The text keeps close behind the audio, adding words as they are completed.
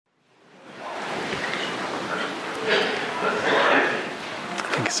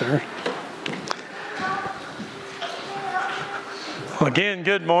Thanks, sir. Well, again,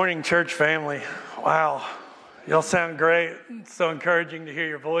 good morning, church family. Wow, y'all sound great. It's so encouraging to hear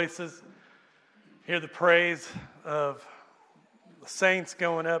your voices, hear the praise of the saints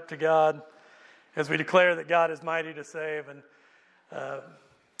going up to God as we declare that God is mighty to save. And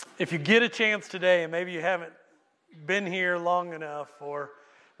if you get a chance today, and maybe you haven't been here long enough or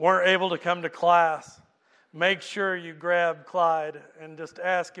weren't able to come to class, make sure you grab Clyde and just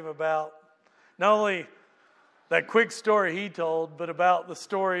ask him about not only that quick story he told, but about the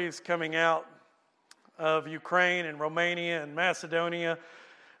stories coming out of Ukraine and Romania and Macedonia.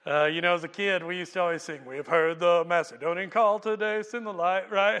 As a kid, we used to always sing, "We have heard the Macedonian call today, send the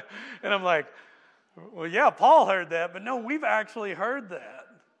light," right? And I'm like, well, yeah, Paul heard that, but no, we've actually heard that.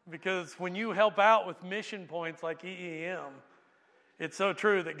 Because when you help out with mission points like EEM, it's so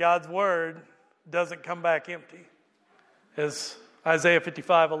true that God's word doesn't come back empty, as Isaiah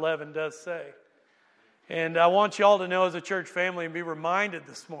 55:11 does say. And I want you all to know as a church family and be reminded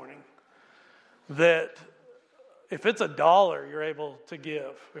this morning that if it's $1 you're able to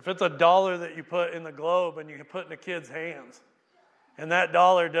give, if it's $1 that you put in the globe and you can put in a kid's hands, and that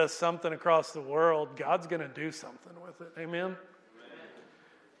dollar does something across the world, God's going to do something with it. Amen?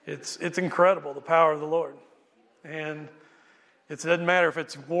 It's incredible, the power of the Lord. And it doesn't matter if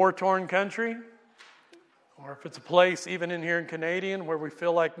it's a war-torn country or if it's a place, even in here in Canadian, where we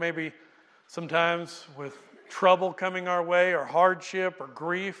feel like maybe sometimes with trouble coming our way or hardship or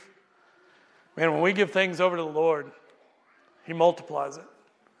grief. Man, when we give things over to the Lord, He multiplies it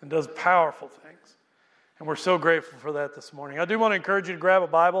and does powerful things. And we're so grateful for that this morning. I do want to encourage you to grab a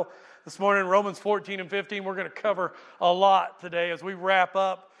Bible. This morning, Romans 14 and 15, we're going to cover a lot today as we wrap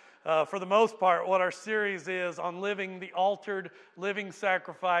up, for the most part, what our series is on living the altered, living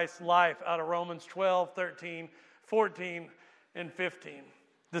sacrifice life out of Romans 12, 13, 14, and 15.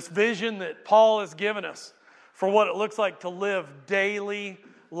 This vision that Paul has given us for what it looks like to live daily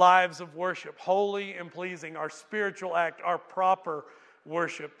lives of worship, holy and pleasing, our spiritual act, our proper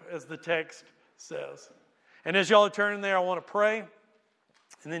worship, as the text says. And as y'all are turning there, I want to pray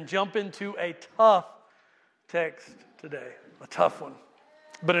and then jump into a tough text today. A tough one,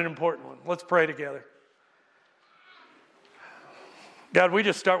 but an important one. Let's pray together. God, we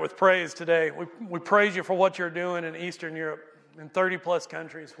just start with praise today. We praise you for what you're doing in Eastern Europe, in 30 plus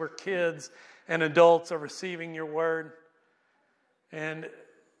countries where kids and adults are receiving your word. And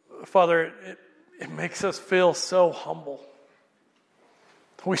Father, it makes us feel so humble.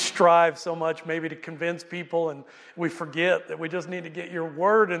 We strive so much maybe to convince people, and we forget that we just need to get your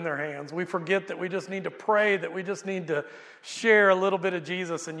word in their hands. We forget that we just need to pray, that we just need to share a little bit of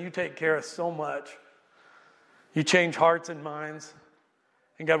Jesus, and you take care of so much. You change hearts and minds.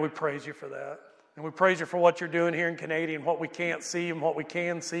 And God, we praise you for that. And we praise you for what you're doing here in Canadian, what we can't see and what we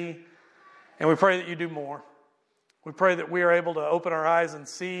can see. And we pray that you do more. We pray that we are able to open our eyes and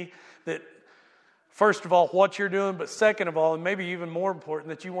see that, first of all, what you're doing, but second of all, and maybe even more important,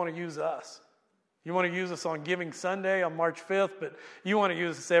 that you want to use us. You want to use us on Giving Sunday on March 5th, but you want to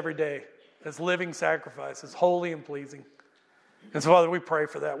use us every day as living sacrifices, holy and pleasing. And so, Father, we pray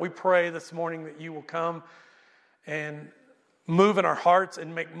for that. We pray this morning that you will come and move in our hearts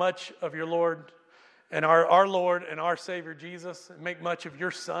and make much of your Lord and our Lord and our Savior Jesus, and make much of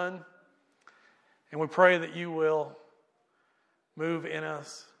your Son. And we pray that you will move in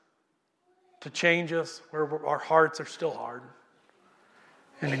us to change us where our hearts are still hard,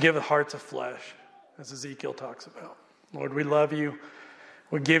 and to give the hearts of flesh, as Ezekiel talks about. Lord, we love you.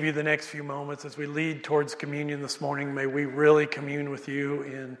 We give you the next few moments as we lead towards communion this morning. May we really commune with you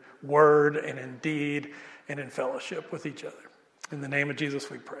in word and in deed and in fellowship with each other. In the name of Jesus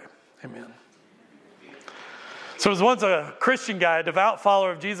we pray. Amen. So there was once a Christian guy, a devout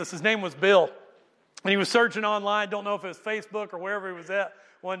follower of Jesus. His name was Bill. And he was searching online, don't know if it was Facebook or wherever he was at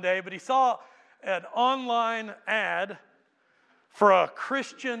one day, but he saw an online ad for a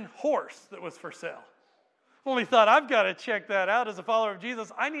Christian horse that was for sale. Well, he thought, I've got to check that out as a follower of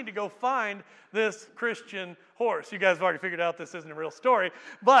Jesus. I need to go find this Christian horse. You guys have already figured out this isn't a real story,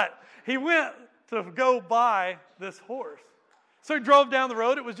 but he went to go buy this horse. So he drove down the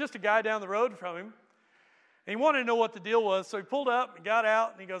road. It was just a guy down the road from him. And he wanted to know what the deal was, so he pulled up and got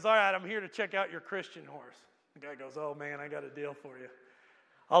out, and he goes, all right, I'm here to check out your Christian horse. The guy goes, oh, man, I got a deal for you.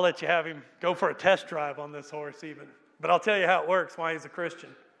 I'll let you have him go for a test drive on this horse even. But I'll tell you how it works, why he's a Christian.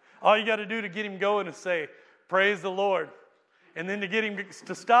 All you got to do to get him going is say, praise the Lord. And then to get him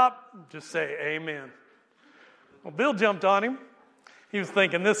to stop, just say, amen. Well, Bill jumped on him. He was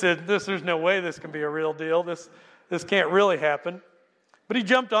thinking, there's no way this can be a real deal. This can't really happen. But he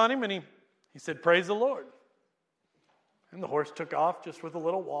jumped on him, and he said, praise the Lord. And the horse took off just with a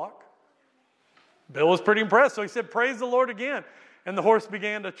little walk. Bill was pretty impressed, so he said, "Praise the Lord" again. And the horse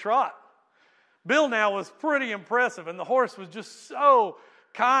began to trot. Bill now was pretty impressive, and the horse was just so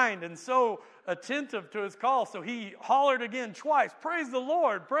kind and so attentive to his call. So he hollered again twice, "Praise the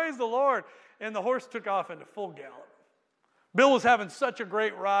Lord, praise the Lord." And the horse took off into full gallop. Bill was having such a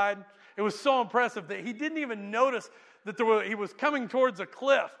great ride. It was so impressive that he didn't even notice that he was coming towards a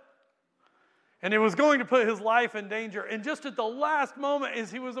cliff. And it was going to put his life in danger. And just at the last moment,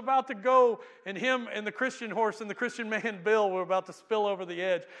 as he was about to go, and him and the Christian horse and the Christian man, Bill, were about to spill over the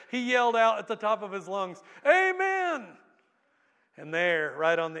edge, he yelled out at the top of his lungs, "Amen!" And there,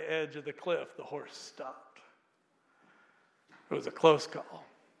 right on the edge of the cliff, the horse stopped. It was a close call.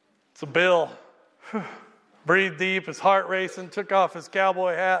 So Bill breathed deep, his heart racing, took off his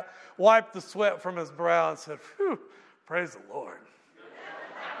cowboy hat, wiped the sweat from his brow, and said, "Phew, praise the Lord."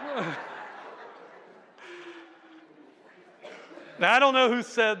 Now, I don't know who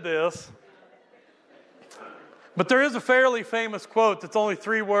said this, but there is a fairly famous quote that's only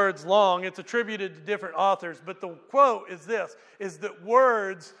 3 words long. It's attributed to different authors, but the quote is this, is that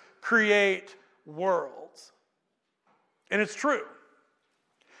words create worlds. And it's true.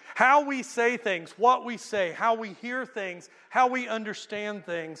 How we say things, what we say, how we hear things, how we understand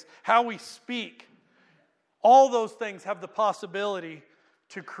things, how we speak, all those things have the possibility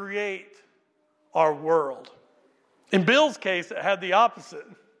to create our world. In Bill's case, it had the opposite.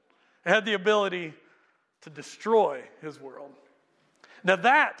 It had the ability to destroy his world. Now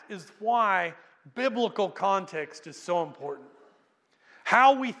that is why biblical context is so important.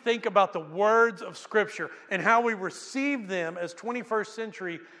 How we think about the words of Scripture and how we receive them as 21st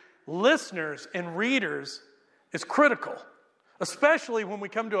century listeners and readers is critical, especially when we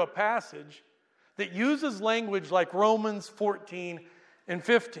come to a passage that uses language like Romans 14 and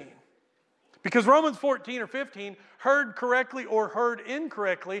 15. Because Romans 14 or 15, heard correctly or heard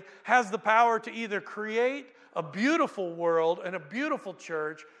incorrectly, has the power to either create a beautiful world and a beautiful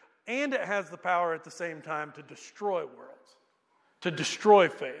church, and it has the power at the same time to destroy worlds, to destroy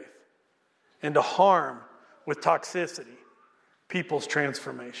faith, and to harm with toxicity people's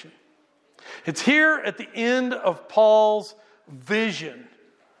transformation. It's here at the end of Paul's vision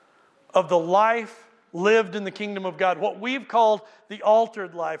of the life lived in the kingdom of God, what we've called the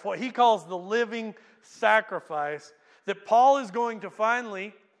altered life, what he calls the living sacrifice, that Paul is going to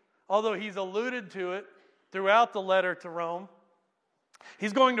finally, although he's alluded to it throughout the letter to Rome,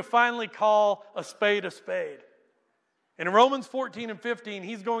 he's going to finally call a spade a spade. And in Romans 14 and 15,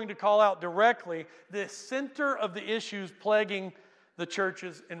 he's going to call out directly the center of the issues plaguing the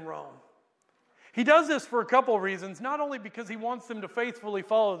churches in Rome. He does this for a couple of reasons, not only because he wants them to faithfully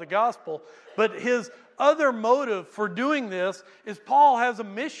follow the gospel, but his other motive for doing this is Paul has a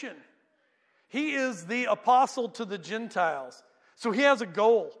mission. He is the apostle to the Gentiles. So he has a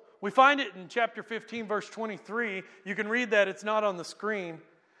goal. We find it in chapter 15, verse 23. You can read that. It's not on the screen.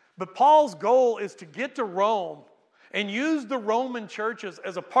 But Paul's goal is to get to Rome and use the Roman churches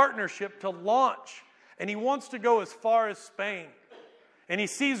as a partnership to launch. And he wants to go as far as Spain. And he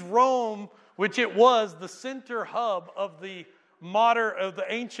sees Rome, which it was the center hub of the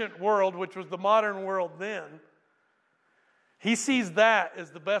ancient world, which was the modern world then. He sees that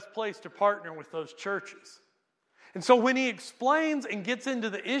as the best place to partner with those churches. And so when he explains and gets into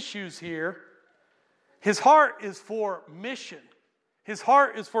the issues here, his heart is for mission. His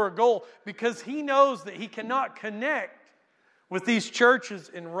heart is for a goal, because he knows that he cannot connect with these churches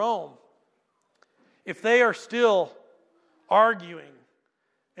in Rome if they are still arguing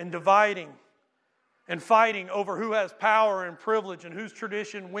and dividing and fighting over who has power and privilege and whose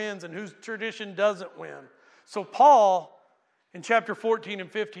tradition wins and whose tradition doesn't win. So Paul, in chapter 14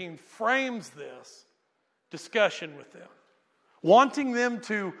 and 15, frames this discussion with them, wanting them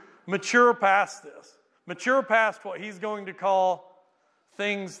to mature past this, mature past what he's going to call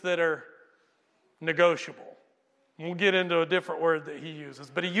things that are negotiable. We'll get into a different word that he uses,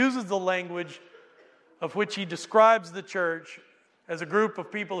 but he uses the language of which he describes the church as a group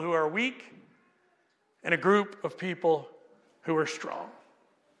of people who are weak and a group of people who are strong.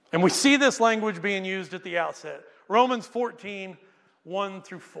 And we see this language being used at the outset. Romans 14, 1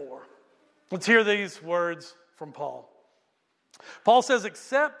 through 4. Let's hear these words from Paul. Paul says,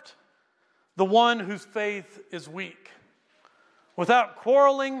 "Accept the one whose faith is weak, without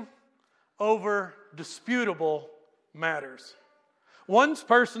quarreling over disputable matters. One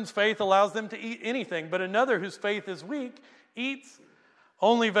person's faith allows them to eat anything, but another whose faith is weak eats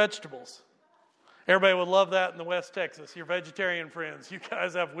only vegetables." Everybody would love that in the West Texas. Your vegetarian friends, you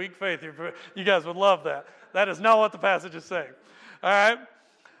guys have weak faith. You guys would love that. That is not what the passage is saying. All right?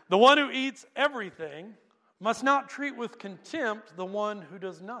 The one who eats everything must not treat with contempt the one who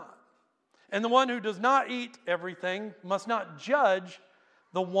does not. And the one who does not eat everything must not judge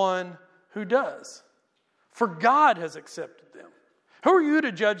the one who does. For God has accepted them. Who are you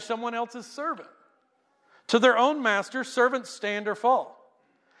to judge someone else's servant? To their own master, servants stand or fall.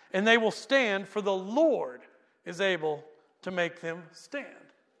 And they will stand, for the Lord is able to make them stand.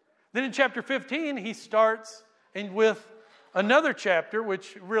 Then in chapter 15, he starts with another chapter,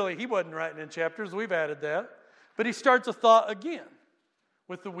 which really he wasn't writing in chapters. We've added that. But he starts a thought again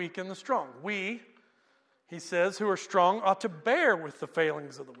with the weak and the strong. We, he says, who are strong ought to bear with the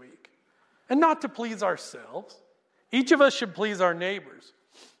failings of the weak and not to please ourselves. Each of us should please our neighbors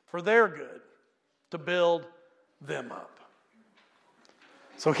for their good, to build them up.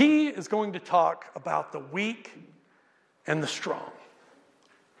 So he is going to talk about the weak and the strong.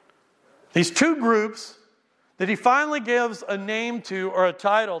 These two groups that he finally gives a name to or a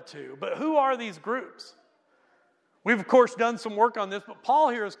title to. But who are these groups? We've, of course, done some work on this, but Paul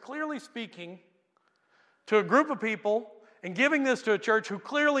here is clearly speaking to a group of people and giving this to a church who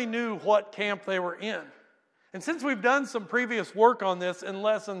clearly knew what camp they were in. And since we've done some previous work on this in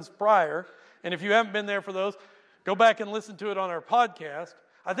lessons prior, and if you haven't been there for those, go back and listen to it on our podcast.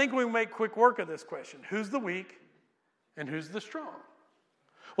 I think we can make quick work of this question. Who's the weak and who's the strong?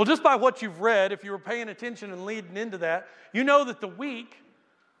 Well, just by what you've read, if you were paying attention and leading into that, you know that the weak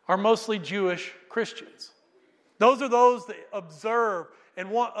are mostly Jewish Christians. Those are those that observe and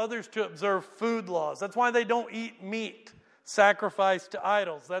want others to observe food laws. That's why they don't eat meat sacrificed to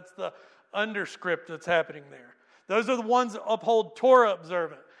idols. That's the underscript that's happening there. Those are the ones that uphold Torah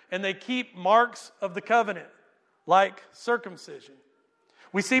observant, and they keep marks of the covenant, like circumcision.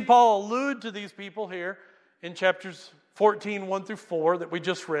 We see Paul allude to these people here in chapters 14, 1 through 4 that we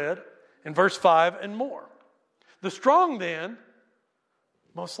just read, in verse 5 and more. The strong then,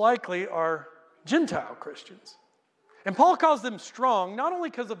 most likely, are Gentile Christians. And Paul calls them strong, not only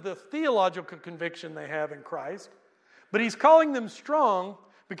because of the theological conviction they have in Christ, but he's calling them strong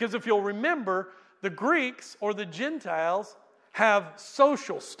because if you'll remember, the Greeks or the Gentiles have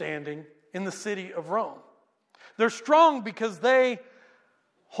social standing in the city of Rome. They're strong because they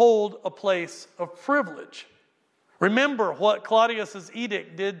hold a place of privilege. Remember what Claudius's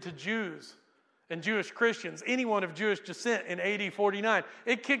edict did to Jews and Jewish Christians, anyone of Jewish descent in AD 49.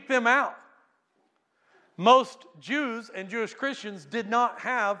 It kicked them out. Most Jews and Jewish Christians did not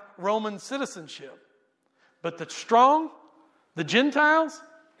have Roman citizenship. But the strong, the Gentiles,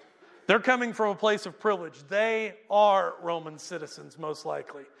 they're coming from a place of privilege. They are Roman citizens, most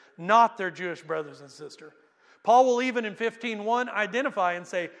likely, not their Jewish brothers and sisters. Paul will even in 15:1 identify and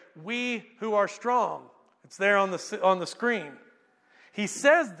say, we who are strong. It's there on the screen. He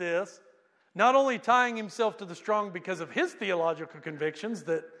says this, not only tying himself to the strong because of his theological convictions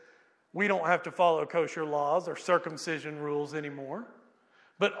that we don't have to follow kosher laws or circumcision rules anymore,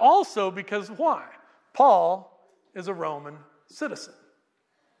 but also because why? Paul is a Roman citizen.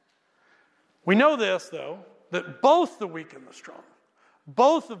 We know this, though, that both the weak and the strong,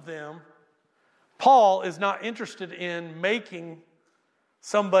 both of them, Paul is not interested in making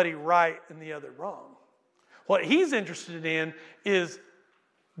somebody right and the other wrong. What he's interested in is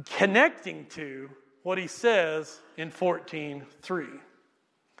connecting to what he says in 14:3.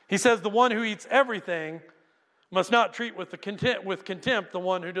 He says, the one who eats everything must not treat with contempt the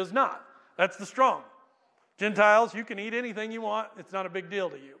one who does not. That's the strong. Gentiles, you can eat anything you want. It's not a big deal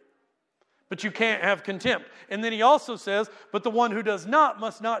to you. But you can't have contempt. And then he also says, but the one who does not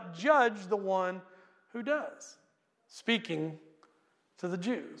must not judge the one who does. Speaking to the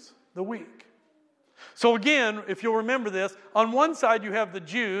Jews, the weak. So again, if you'll remember this, on one side you have the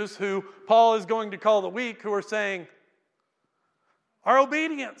Jews who Paul is going to call the weak, who are saying, our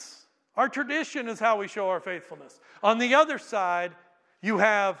obedience, our tradition is how we show our faithfulness. On the other side, you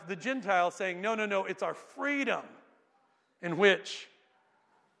have the Gentiles saying, no, it's our freedom in which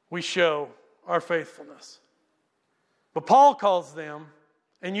we show our faithfulness. But Paul calls them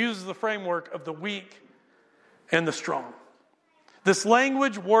and uses the framework of the weak and the strong. This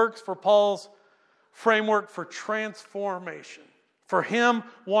language works for Paul's framework for transformation, for him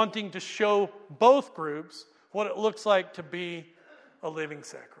wanting to show both groups what it looks like to be a living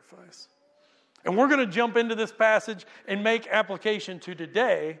sacrifice. And we're going to jump into this passage and make application to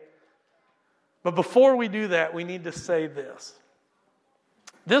today. But before we do that, we need to say this.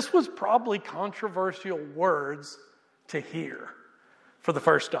 This was probably controversial words to hear for the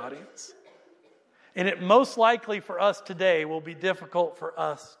first audience. And it most likely for us today will be difficult for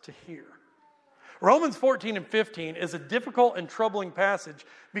us to hear. Romans 14 and 15 is a difficult and troubling passage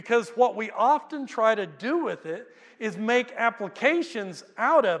because what we often try to do with it is make applications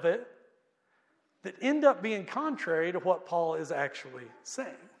out of it that end up being contrary to what Paul is actually saying.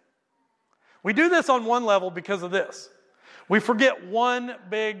 We do this on one level because of this. We forget one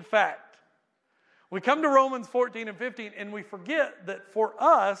big fact. We come to Romans 14 and 15 and we forget that for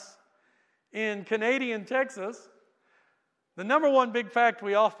us in Canadian Texas, the number one big fact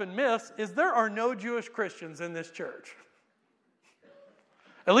we often miss is there are no Jewish Christians in this church.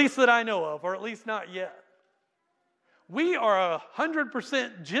 At least that I know of, or at least not yet. We are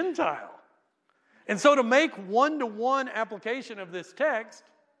 100% Gentile. And so to make one-to-one application of this text,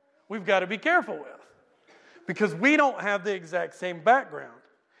 we've got to be careful with. Because we don't have the exact same background.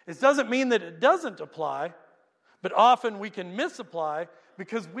 It doesn't mean that it doesn't apply, but often we can misapply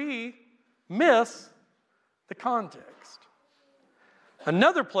because we miss the context.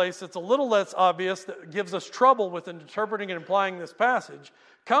 Another place that's a little less obvious that gives us trouble with interpreting and applying this passage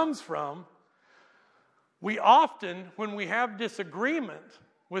comes from we often, when we have disagreement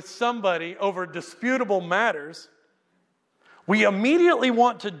with somebody over disputable matters, we immediately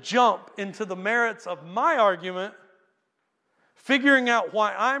want to jump into the merits of my argument, figuring out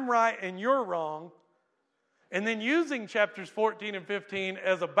why I'm right and you're wrong, and then using chapters 14 and 15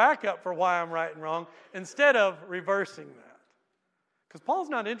 as a backup for why I'm right and wrong, instead of reversing that. Because Paul's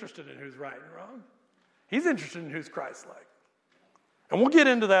not interested in who's right and wrong. He's interested in who's Christ-like. And we'll get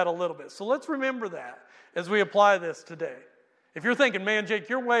into that a little bit. So let's remember that as we apply this today. If you're thinking, man, Jake,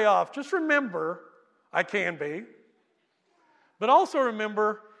 you're way off, just remember, I can be. But also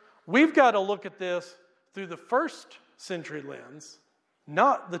remember, we've got to look at this through the first century lens,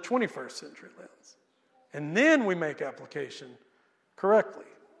 not the 21st century lens. And then we make application correctly.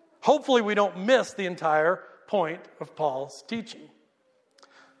 Hopefully we don't miss the entire point of Paul's teaching.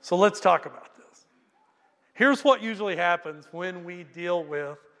 So let's talk about this. Here's what usually happens when we deal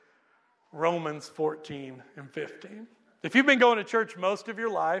with Romans 14 and 15. If you've been going to church most of your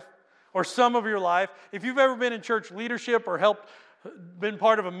life, or some of your life, if you've ever been in church leadership or been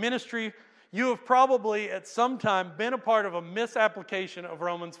part of a ministry, you have probably at some time been a part of a misapplication of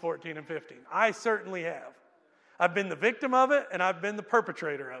Romans 14 and 15. I certainly have. I've been the victim of it, and I've been the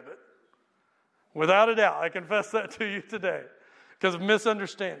perpetrator of it. Without a doubt, I confess that to you today because of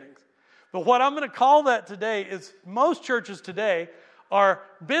misunderstandings. But what I'm going to call that today is most churches today are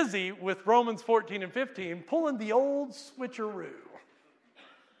busy with Romans 14 and 15 pulling the old switcheroo.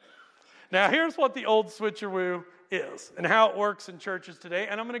 Now, here's what the old switcheroo is and how it works in churches today.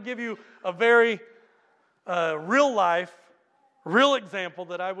 And I'm going to give you a very real example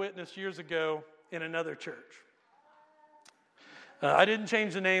that I witnessed years ago in another church. I didn't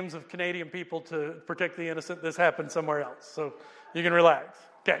change the names of Canadian people to protect the innocent. This happened somewhere else, so you can relax.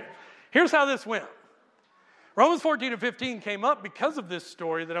 Okay, here's how this went. Romans 14 and 15 came up because of this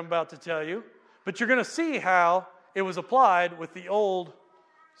story that I'm about to tell you, but you're going to see how it was applied with the old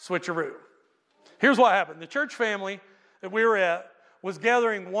switcheroo. Here's what happened. The church family that we were at was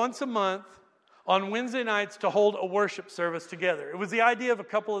gathering once a month on Wednesday nights to hold a worship service together. It was the idea of a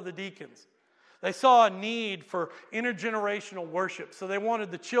couple of the deacons. They saw a need for intergenerational worship, so they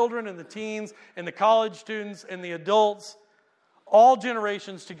wanted the children and the teens and the college students and the adults, all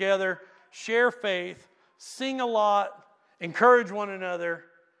generations together, share faith, sing a lot, encourage one another,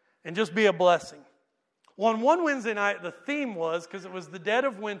 and just be a blessing. Well, on one Wednesday night, the theme was, because it was the dead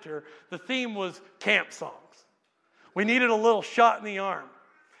of winter, the theme was camp songs. We needed a little shot in the arm.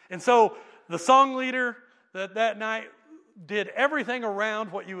 And so the song leader that night did everything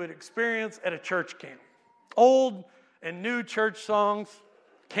around what you would experience at a church camp. Old and new church songs,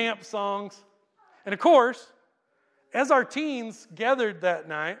 camp songs. And of course, as our teens gathered that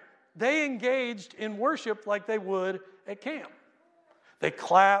night, they engaged in worship like they would at camp. They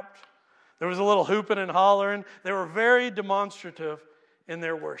clapped. There was a little hooping and hollering. They were very demonstrative in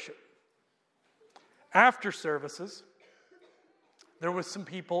their worship. After services, there was some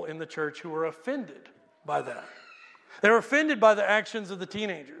people in the church who were offended by that. They were offended by the actions of the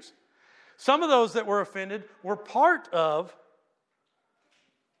teenagers. Some of those that were offended were part of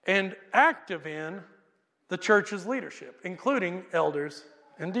and active in the church's leadership, including elders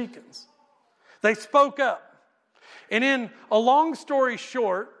and deacons. They spoke up. And in a long story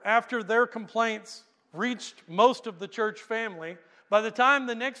short, after their complaints reached most of the church family, by the time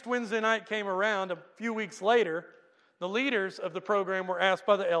the next Wednesday night came around, a few weeks later, the leaders of the program were asked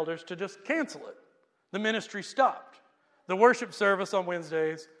by the elders to just cancel it. The ministry stopped. The worship service on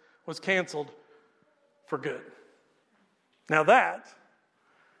Wednesdays was canceled for good. Now that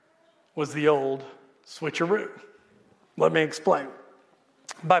was the old switcheroo. Let me explain.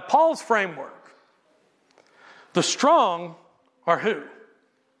 By Paul's framework, the strong are who?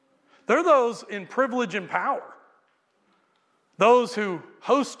 They're those in privilege and power. Those who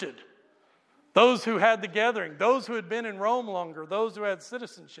hosted those who had the gathering, those who had been in Rome longer, those who had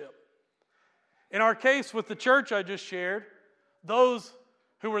citizenship. In our case with the church I just shared, those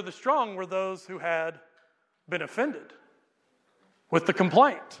who were the strong were those who had been offended with the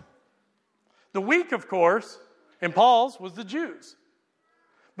complaint. The weak, of course, in Paul's was the Jews.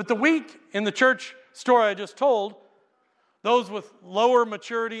 But the weak in the church story I just told, those with lower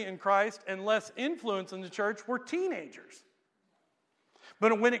maturity in Christ and less influence in the church were teenagers.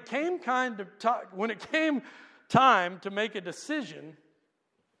 But when it came time to make a decision,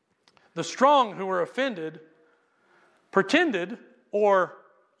 the strong who were offended pretended or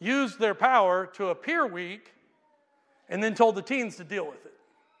used their power to appear weak and then told the teens to deal with it.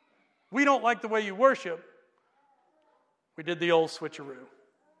 We don't like the way you worship. We did the old switcheroo.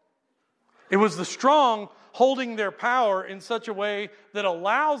 It was the strong holding their power in such a way that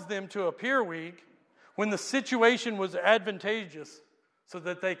allows them to appear weak when the situation was advantageous so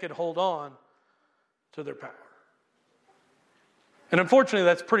that they could hold on to their power. And unfortunately,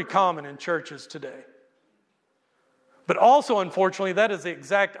 that's pretty common in churches today. But also, unfortunately, that is the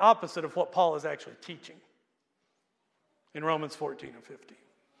exact opposite of what Paul is actually teaching in Romans 14 and 15.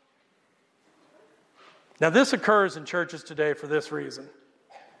 Now, this occurs in churches today for this reason.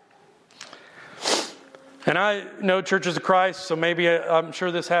 And I know Churches of Christ, so maybe I'm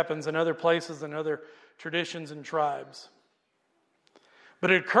sure this happens in other places and other traditions and tribes. But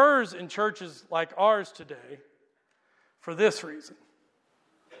it occurs in churches like ours today for this reason.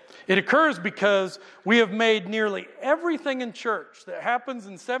 It occurs because we have made nearly everything in church that happens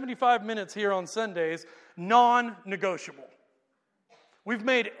in 75 minutes here on Sundays non-negotiable. We've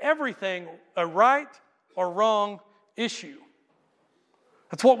made everything a right or wrong issue.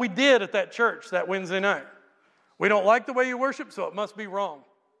 That's what we did at that church that Wednesday night. We don't like the way you worship, so it must be wrong.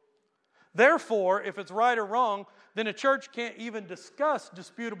 Therefore, if it's right or wrong, then a church can't even discuss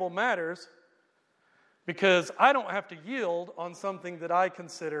disputable matters because I don't have to yield on something that I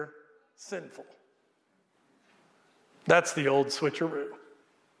consider sinful. That's the old switcheroo.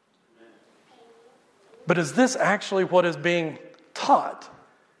 But is this actually what is being taught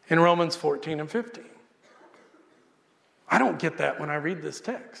in Romans 14 and 15? I don't get that when I read this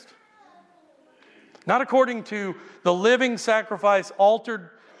text. Not according to the living sacrifice, altered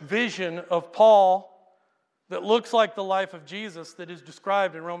vision of Paul that looks like the life of Jesus that is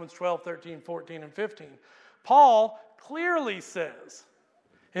described in Romans 12, 13, 14, and 15. Paul clearly says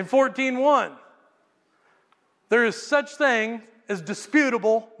in 14:1, there is such thing as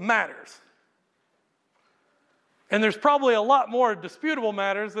disputable matters. And there's probably a lot more disputable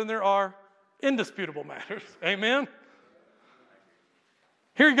matters than there are indisputable matters. Amen?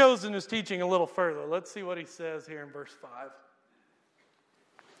 Here he goes in his teaching a little further. Let's see what he says here in verse 5.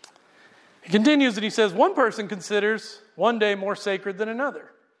 He continues and he says, one person considers one day more sacred than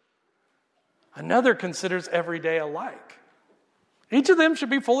another. Another considers every day alike. Each of them should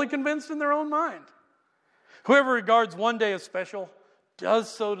be fully convinced in their own mind. Whoever regards one day as special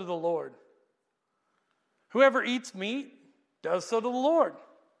does so to the Lord. Whoever eats meat does so to the Lord,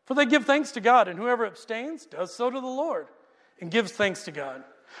 for they give thanks to God, and whoever abstains does so to the Lord and gives thanks to God.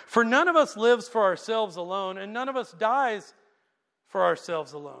 For none of us lives for ourselves alone, and none of us dies for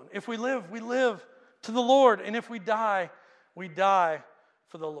ourselves alone. If we live, we live to the Lord, and if we die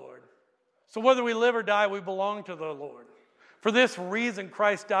for the Lord. So whether we live or die, we belong to the Lord. For this reason,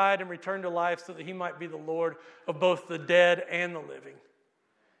 Christ died and returned to life so that he might be the Lord of both the dead and the living.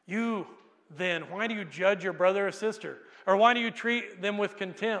 You, then, why do you judge your brother or sister? Or why do you treat them with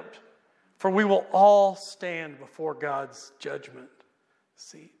contempt? For we will all stand before God's judgment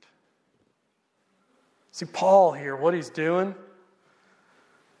seat. See, Paul here, what he's doing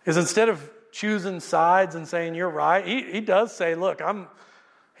is instead of choosing sides and saying you're right, he does say, look,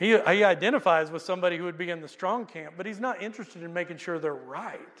 he identifies with somebody who would be in the strong camp, but he's not interested in making sure they're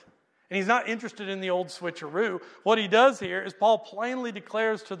right. And he's not interested in the old switcheroo. What he does here is Paul plainly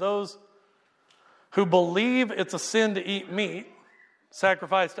declares to those who believe it's a sin to eat meat,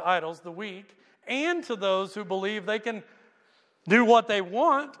 sacrificed to idols, the weak, and to those who believe they can do what they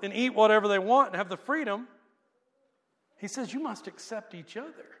want and eat whatever they want and have the freedom. He says you must accept each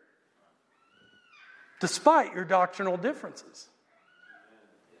other despite your doctrinal differences.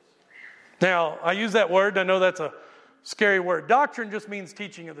 Now, I use that word. I know that's a scary word. Doctrine just means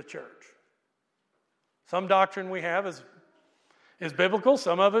teaching of the church. Some doctrine we have is biblical.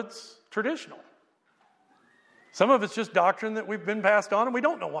 Some of it's traditional. Some of it's just doctrine that we've been passed on and we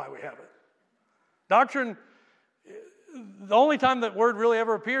don't know why we have it. Doctrine, the only time that word really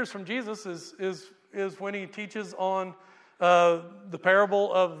ever appears from Jesus is when he teaches on the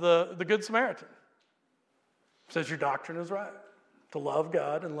parable of the Good Samaritan. Says your doctrine is right. to love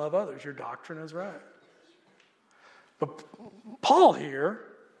God and love others. Your doctrine is right. But Paul here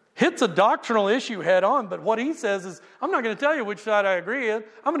hits a doctrinal issue head on, but what he says is, I'm not going to tell you which side I agree with.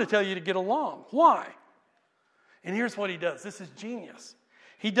 I'm going to tell you to get along. Why? And here's what he does. This is genius.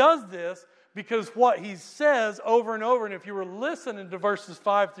 He does this because what he says over and over, and if you were listening to verses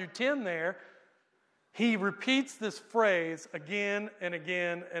 5 through 10 there, he repeats this phrase again and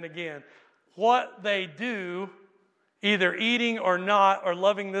again and again. What they do, either eating or not, or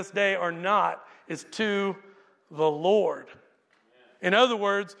loving this day or not, is to the Lord. In other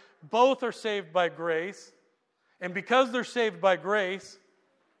words, both are saved by grace, and because they're saved by grace,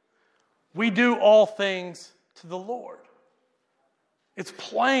 we do all things to the Lord. It's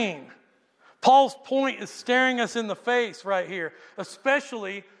plain. Paul's point is staring us in the face right here,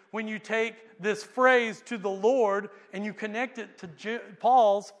 especially when you take this phrase to the Lord and you connect it to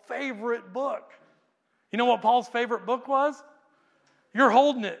Paul's favorite book. You know what Paul's favorite book was? You're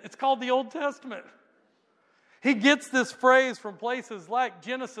holding it. It's called the Old Testament. He gets this phrase from places like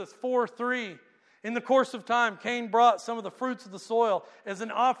Genesis 4:3. In the course of time, Cain brought some of the fruits of the soil as an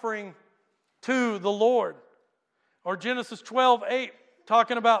offering to the Lord. Or Genesis 12:8,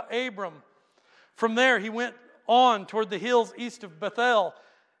 talking about Abram. From there, he went on toward the hills east of Bethel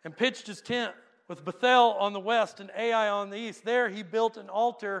and pitched his tent with Bethel on the west and Ai on the east. There he built an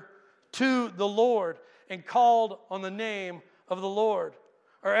altar to the Lord and called on the name of the Lord.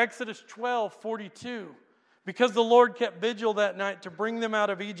 Or Exodus 12:42. Because the Lord kept vigil that night to bring them out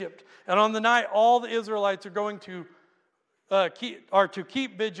of Egypt. And on the night, all the Israelites are going to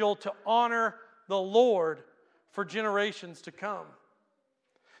keep vigil to honor the Lord for generations to come.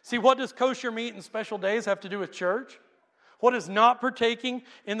 See, what does kosher meat and special days have to do with church? What does not partaking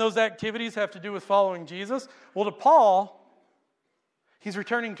in those activities have to do with following Jesus? Well, to Paul, he's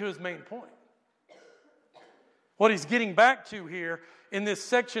returning to his main point. What he's getting back to here in this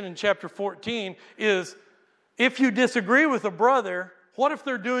section in chapter 14 is, if you disagree with a brother, what if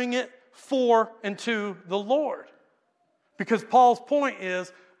they're doing it for and to the Lord? Because Paul's point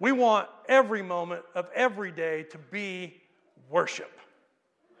is, we want every moment of every day to be worship.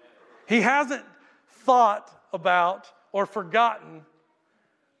 He hasn't thought about or forgotten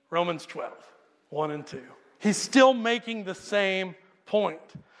Romans 12:1 and 2. He's still making the same point.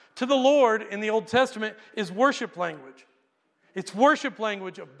 To the Lord in the Old Testament is worship language. It's worship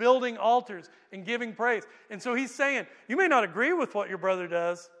language of building altars and giving praise. And so he's saying, you may not agree with what your brother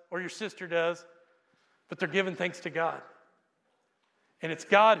does or your sister does, but they're giving thanks to God. And it's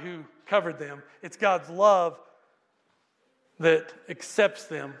God who covered them. It's God's love that accepts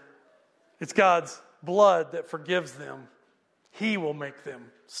them. It's God's blood that forgives them. He will make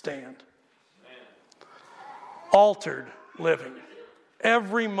them stand. Amen. Altered living.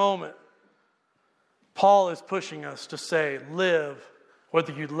 Every moment, Paul is pushing us to say, live,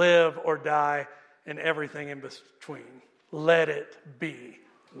 whether you live or die, and everything in between. Let it be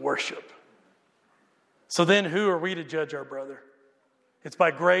worship. So then who are we to judge our brother? It's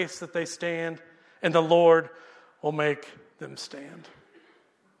by grace that they stand, and the Lord will make them stand.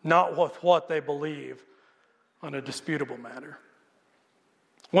 Not with what they believe on a disputable matter.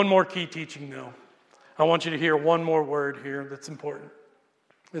 One more key teaching, though. I want you to hear one more word here that's important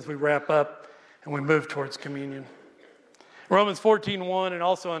as we wrap up and we move towards communion. Romans 14:1 and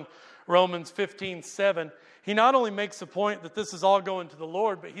also in Romans 15:7, he not only makes the point that this is all going to the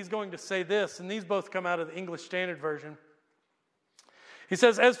Lord, but he's going to say this, and these both come out of the English Standard Version. He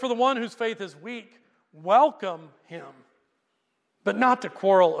says, as for the one whose faith is weak, welcome him, but not to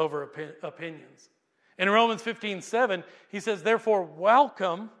quarrel over opinions. In Romans 15:7, he says, therefore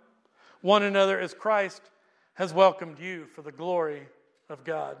welcome one another as Christ has welcomed you for the glory of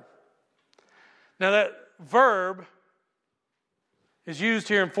God. Now that verb is used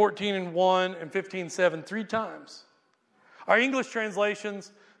here in 14:1 and 15:7 3 times. Our English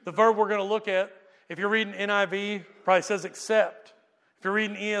translations, the verb we're going to look at, if you're reading NIV, probably says accept. If you're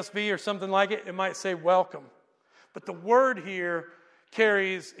reading ESV or something like it, it might say welcome. But the word here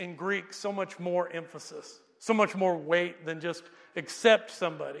carries in Greek so much more emphasis, so much more weight than just accept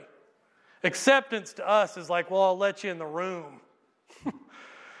somebody. Acceptance to us is like, well, I'll let you in the room,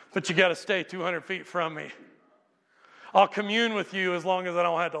 but you got to stay 200 feet from me. I'll commune with you as long as I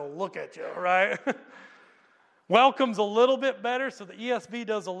don't have to look at you, right? Welcome's a little bit better, so the ESV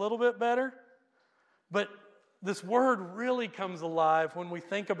does a little bit better. But this word really comes alive when we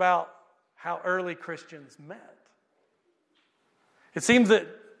think about how early Christians met. It seems that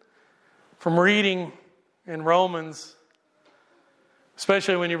from reading in Romans,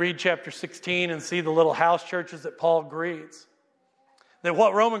 especially when you read chapter 16 and see the little house churches that Paul greets, that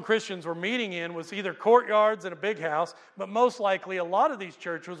what Roman Christians were meeting in was either courtyards in a big house, but most likely a lot of these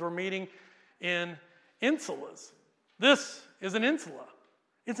churches were meeting in insulas. This is an insula.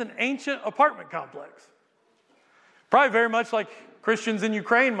 It's an ancient apartment complex. Probably very much like Christians in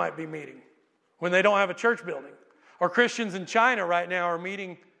Ukraine might be meeting when they don't have a church building. Or Christians in China right now are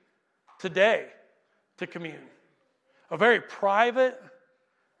meeting today to commune. A very private,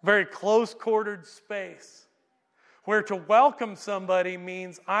 very close-quartered space where to welcome somebody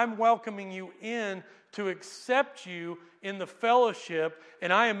means I'm welcoming you in to accept you in the fellowship,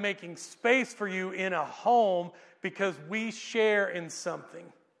 and I am making space for you in a home because we share in something.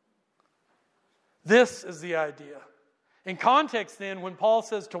 This is the idea. In context then, when Paul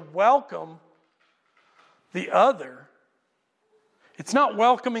says to welcome the other, it's not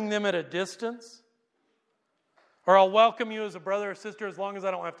welcoming them at a distance, or I'll welcome you as a brother or sister as long as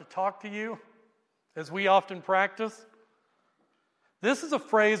I don't have to talk to you, as we often practice. This is a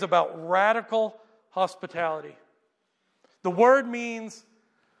phrase about radical hospitality. The word means,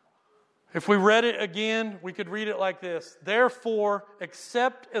 if we read it again, we could read it like this: therefore,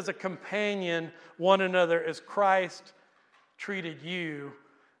 accept as a companion one another as Christ treated you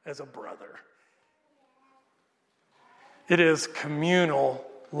as a brother. It is communal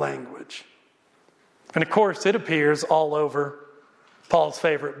language. And of course, it appears all over Paul's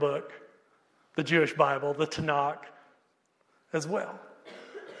favorite book, the Jewish Bible, the Tanakh, as well.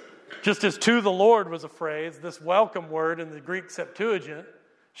 Just as to the Lord was a phrase, this welcome word in the Greek Septuagint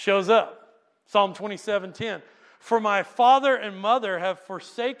shows up. Psalm 27:10. For my father and mother have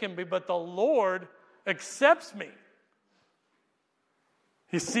forsaken me, but the Lord accepts me.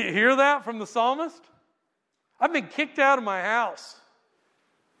 You hear that from the psalmist? I've been kicked out of my house,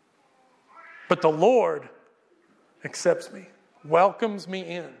 but the Lord accepts me, welcomes me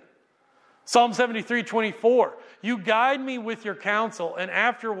in. Psalm 73:24. You guide me with your counsel, and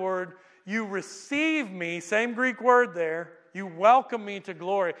afterward you receive me, same Greek word there, you welcome me to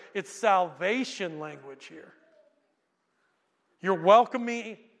glory. It's salvation language here. You're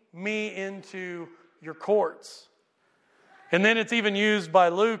welcoming me into your courts. And then it's even used by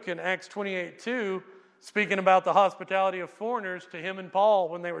Luke in Acts 28:2, speaking about the hospitality of foreigners to him and Paul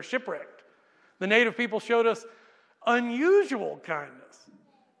when they were shipwrecked. The native people showed us unusual kindness,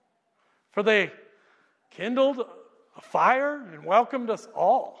 for they kindled a fire and welcomed us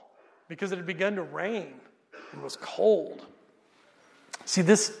all because it had begun to rain and was cold. See,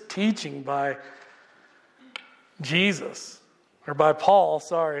 this teaching by Jesus, or by Paul,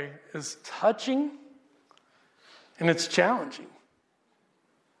 is touching and it's challenging.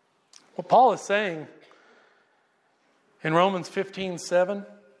 What Paul is saying in Romans 15:7,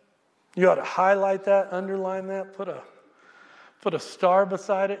 you ought to highlight that, underline that, put a star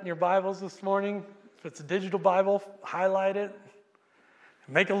beside it in your Bibles this morning. If it's a digital Bible, highlight it.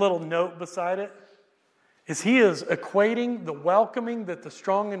 Make a little note beside it. He is equating the welcoming that the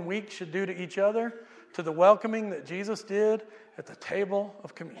strong and weak should do to each other to the welcoming that Jesus did at the table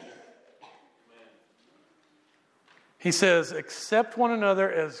of communion. He says, accept one another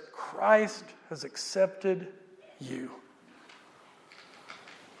as Christ has accepted you.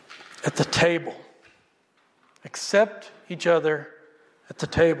 At the table. Accept each other at the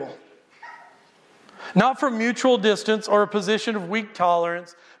table. Not from mutual distance or a position of weak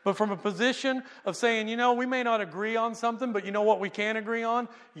tolerance, but from a position of saying, we may not agree on something, but you know what we can agree on?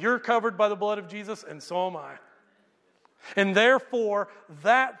 You're covered by the blood of Jesus, and so am I. And therefore,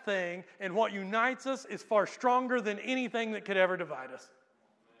 that thing and what unites us is far stronger than anything that could ever divide us.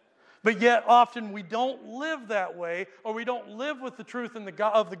 But yet, often we don't live that way, or we don't live with the truth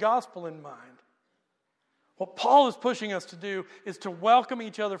of the gospel in mind. What Paul is pushing us to do is to welcome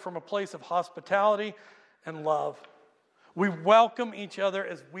each other from a place of hospitality and love. We welcome each other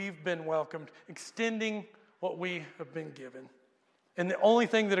as we've been welcomed, extending what we have been given. And the only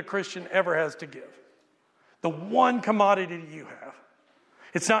thing that a Christian ever has to give, the one commodity you have,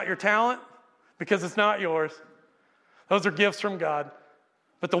 it's not your talent, because it's not yours. Those are gifts from God.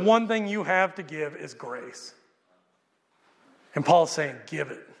 But the one thing you have to give is grace. And Paul's saying, give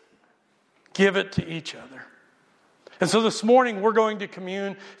it. Give it to each other. And so this morning, we're going to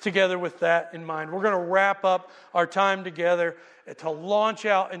commune together with that in mind. We're going to wrap up our time together to launch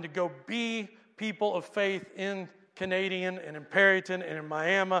out and to go be people of faith in Canadian and in Perryton and in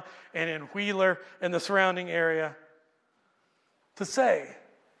Miami and in Wheeler and the surrounding area. To say,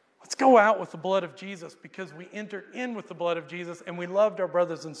 let's go out with the blood of Jesus, because we entered in with the blood of Jesus and we loved our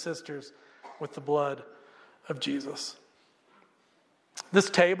brothers and sisters with the blood of Jesus.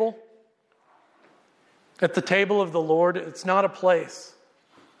 This table, at the table of the Lord, it's not a place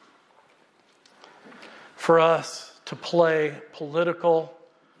for us to play political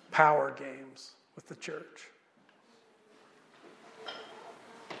power games with the church.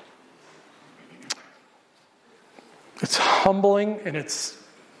 It's humbling and it's,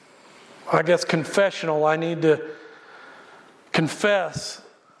 I guess, confessional. I need to confess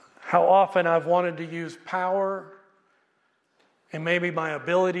how often I've wanted to use power and maybe my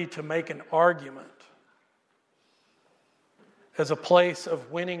ability to make an argument as a place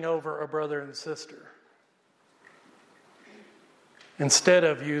of winning over a brother and sister, instead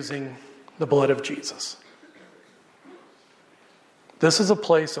of using the blood of Jesus. This is a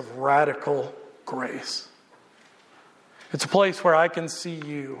place of radical grace. It's a place where I can see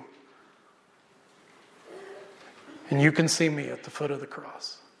you and you can see me at the foot of the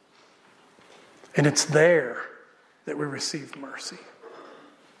cross. And it's there that we receive mercy.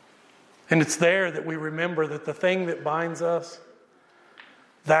 And it's there that we remember that the thing that binds us,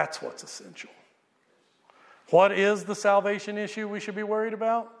 that's what's essential. What is the salvation issue we should be worried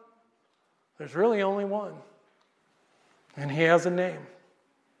about? There's really only one. And he has a name.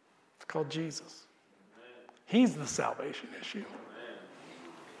 It's called Jesus. He's the salvation issue.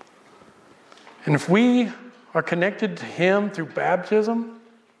 And if we are connected to him through baptism,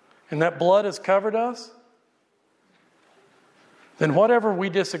 and that blood has covered us, then whatever we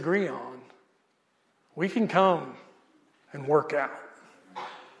disagree on, we can come and work out.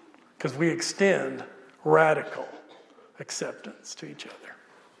 Because we extend radical acceptance to each other.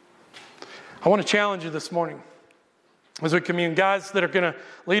 I want to challenge you this morning as we commune. Guys that are going to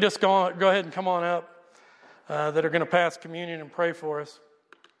lead us, go ahead and come on up, that are going to pass communion and pray for us.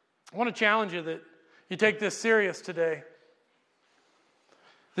 I want to challenge you that you take this serious today.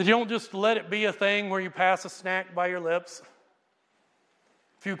 That you don't just let it be a thing where you pass a snack by your lips,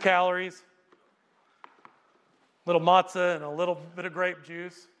 a few calories, a little matzah and a little bit of grape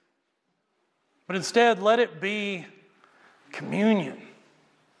juice. But instead, let it be communion.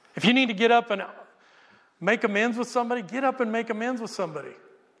 If you need to get up and make amends with somebody, get up and make amends with somebody.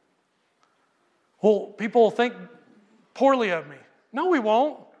 Well, people will think poorly of me. No, we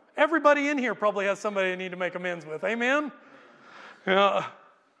won't. Everybody in here probably has somebody they need to make amends with. Amen?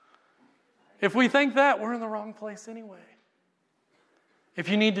 If we think that, we're in the wrong place anyway. If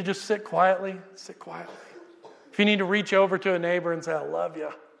you need to just sit quietly, sit quietly. If you need to reach over to a neighbor and say, I love you,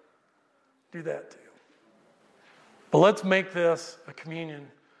 do that too. But let's make this a communion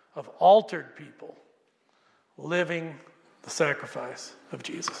of altered people living the sacrifice of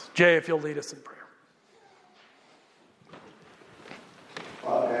Jesus. Jay, if you'll lead us in prayer.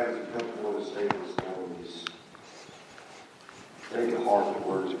 Father, as we come before this table this morning, just take to heart the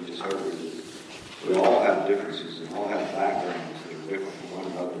words we just heard. We all have differences and all have backgrounds that are different from one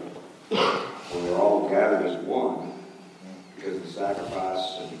another. But we're all gathered as one because of the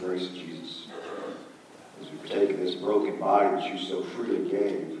sacrifice and the grace of Jesus. As we've taken this broken body that you so freely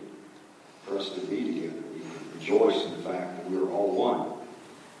gave for us to be together, we rejoice in the fact that we're all one.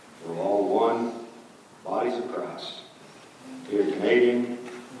 We're all one, bodies of Christ. Here, Canadian,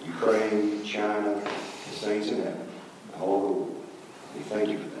 Ukraine, China, the saints in heaven, all over the world. We thank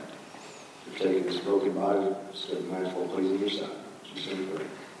you for that. We've taken this broken body, so it might as well please in your sight. Jesus' name we pray.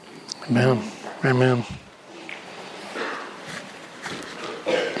 Amen. Amen.